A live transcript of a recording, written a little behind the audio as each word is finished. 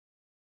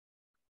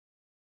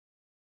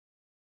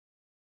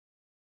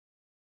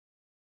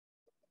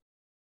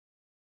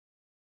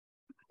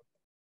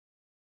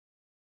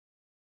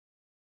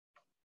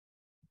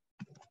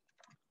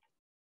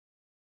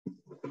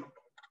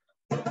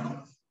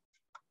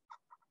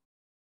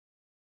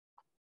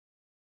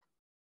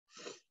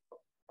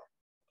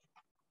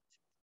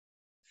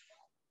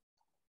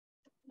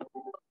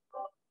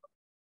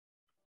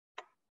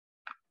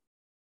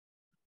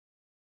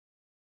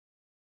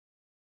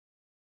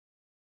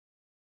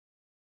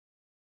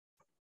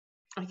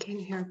I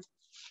can't hear.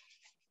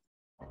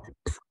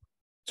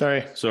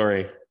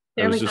 Sorry.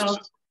 There we go.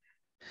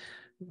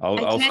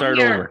 I'll start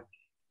over.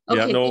 Okay,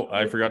 Yeah, no,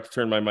 I forgot to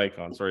turn my mic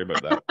on. Sorry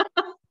about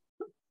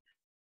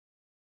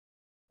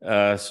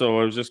that. So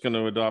I was just going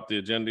to adopt the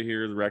agenda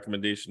here. The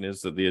recommendation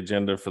is that the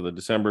agenda for the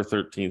December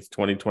 13th,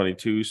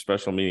 2022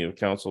 special meeting of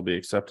council be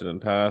accepted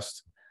and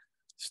passed.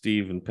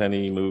 Steve and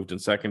Penny moved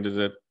and seconded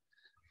it.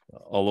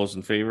 All those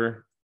in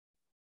favor?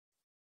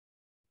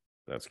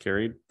 That's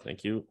carried.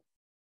 Thank you.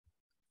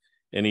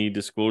 Any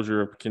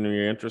disclosure of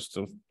pecuniary interest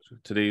of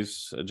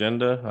today's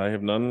agenda? I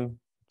have none.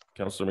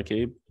 Councillor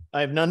McCabe?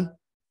 I have none.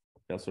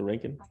 Councillor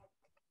Rankin?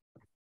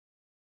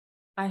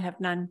 I have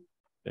none.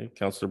 Okay.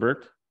 Councillor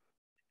Burke?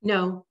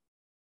 No.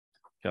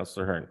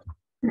 Councillor Hearn?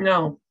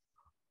 No.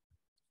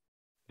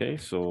 Okay,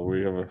 so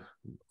we have a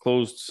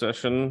closed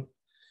session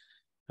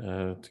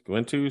to go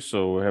into.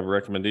 So we have a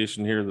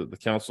recommendation here that the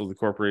Council of the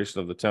Corporation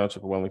of the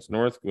Township of Wellington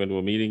North go into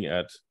a meeting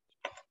at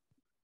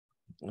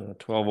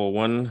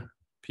 12:01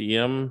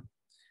 p.m.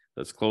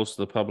 That's close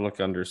to the public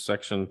under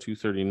section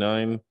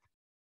 239,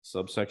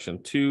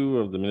 subsection 2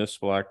 of the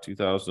Municipal Act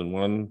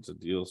 2001 to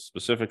deal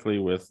specifically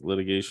with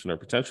litigation or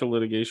potential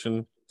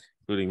litigation,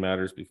 including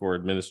matters before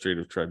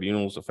administrative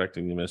tribunals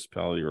affecting the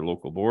municipality or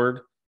local board,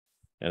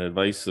 and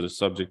advice that is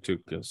subject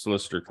to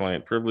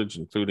solicitor-client privilege,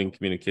 including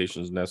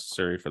communications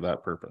necessary for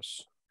that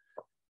purpose.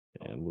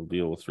 And we'll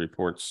deal with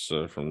reports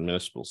from the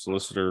municipal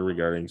solicitor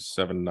regarding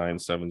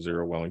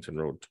 7970 Wellington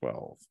Road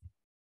 12.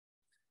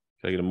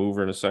 Can I get a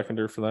mover and a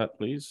seconder for that,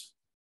 please?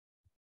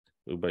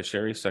 Moved by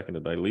Sherry,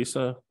 seconded by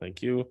Lisa.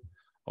 Thank you.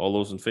 All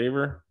those in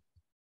favor?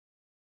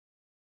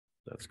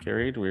 That's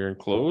carried. We are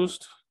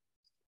enclosed.